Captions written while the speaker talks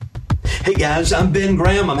Hey guys, I'm Ben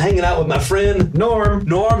Graham. I'm hanging out with my friend Norm,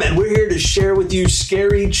 and we're here to share with you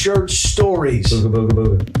scary church stories. Booga,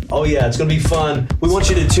 booga, booga. Oh yeah, it's going to be fun. We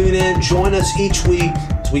want you to tune in, join us each week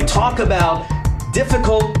as we talk about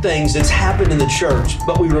difficult things that's happened in the church,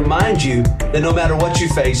 but we remind you that no matter what you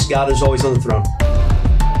face, God is always on the throne.